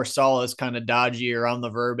of course Saleh is kind of dodgy around the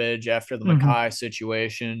verbiage after the Mackay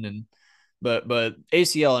situation, but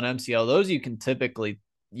ACL and MCL, those you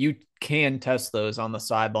can test those on the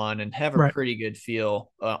sideline and have a pretty good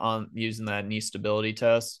feel on using that knee stability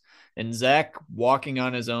test. And Zach walking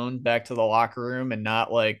on his own back to the locker room and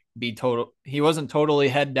not like he wasn't totally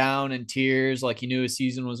head down in tears, like he knew his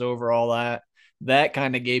season was over, all that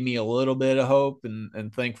kind of gave me a little bit of hope,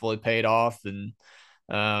 and thankfully paid off. And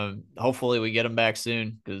hopefully we get him back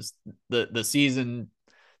soon, because the season's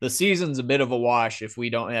a bit of a wash if we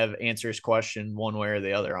don't have answers question one way or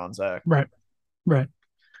the other on Zach. Right.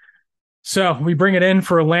 So we bring it in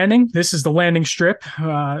for a landing. This is the landing strip.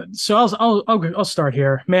 So I'll start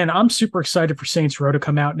here. Man, I'm super excited for Saints Row to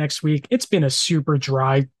come out next week. It's been a super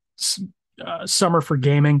dry summer for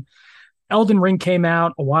gaming. Elden Ring came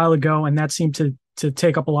out a while ago, and that seemed to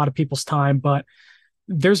take up a lot of people's time, but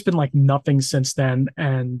there's been like nothing since then.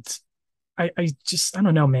 And I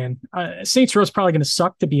don't know, man. Saints Row is probably going to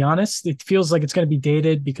suck, to be honest. It feels like it's going to be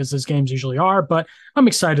dated because those games usually are, but I'm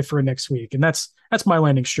excited for it next week. And that's my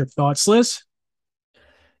landing strip thoughts. Liz?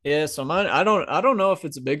 Yeah, so mine, I don't know if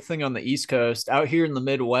it's a big thing on the East Coast. Out here in the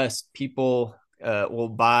Midwest, people will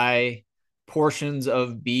buy portions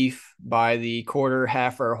of beef by the quarter,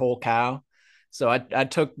 half, or whole cow. So I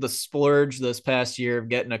took the splurge this past year of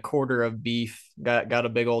getting a quarter of beef, got a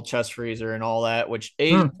big old chest freezer and all that, which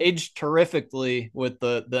aged terrifically with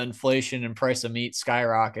the inflation and price of meat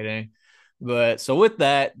skyrocketing. But so with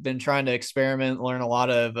that, been trying to experiment, learn a lot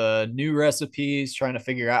of new recipes, trying to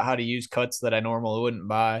figure out how to use cuts that I normally wouldn't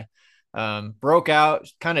buy. Broke out,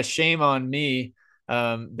 kind of shame on me.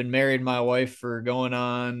 Been married to my wife for going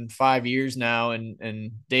on 5 years now,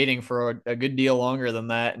 and dating for a good deal longer than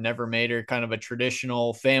that. Never made her kind of a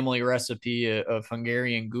traditional family recipe of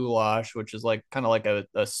Hungarian goulash, which is like kind of like a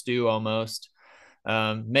stew almost.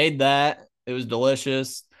 Made that. It was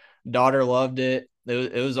delicious. Daughter loved it.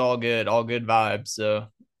 It was all good vibes. So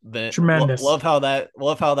tremendous. Love how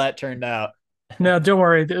that turned out. No, don't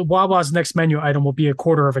worry. Wawa's next menu item will be a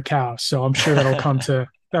quarter of a cow. So I'm sure that'll come to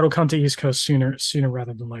East Coast sooner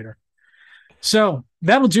rather than later. So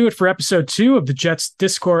that'll do it for episode 2 of the Jets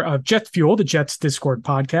Discord of Jet Fuel, the Jets Discord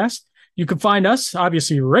podcast. You can find us,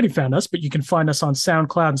 obviously you already found us, but you can find us on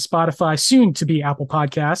SoundCloud and Spotify, soon to be Apple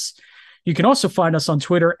Podcasts. You can also find us on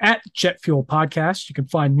Twitter at Jet Fuel Podcast. You can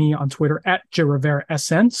find me on Twitter at Joe Rivera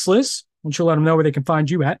SN. Sliz, why don't you let them know where they can find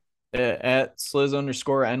you at? At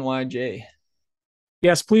Sliz_NYJ.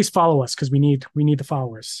 Yes, please follow us, because we need the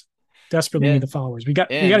followers. Desperately need the followers. We got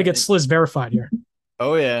to get Sliz verified here.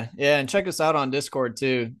 Oh yeah. And check us out on Discord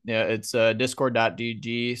too. Yeah, it's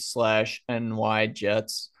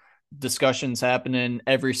discord.gg/NYJets. Discussions happening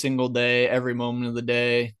every single day, every moment of the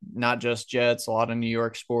day. Not just Jets, a lot of New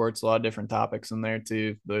York sports, a lot of different topics in there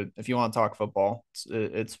too. But if you want to talk football,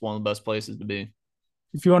 it's one of the best places to be.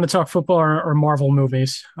 If you want to talk football or Marvel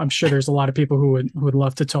movies, I'm sure there's a lot of people who would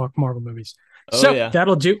love to talk Marvel movies.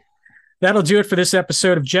 That'll do it for this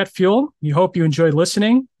episode of Jet Fuel. We hope you enjoyed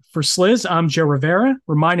listening. For Sliz, I'm Joe Rivera,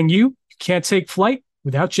 reminding you can't take flight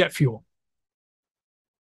without jet fuel.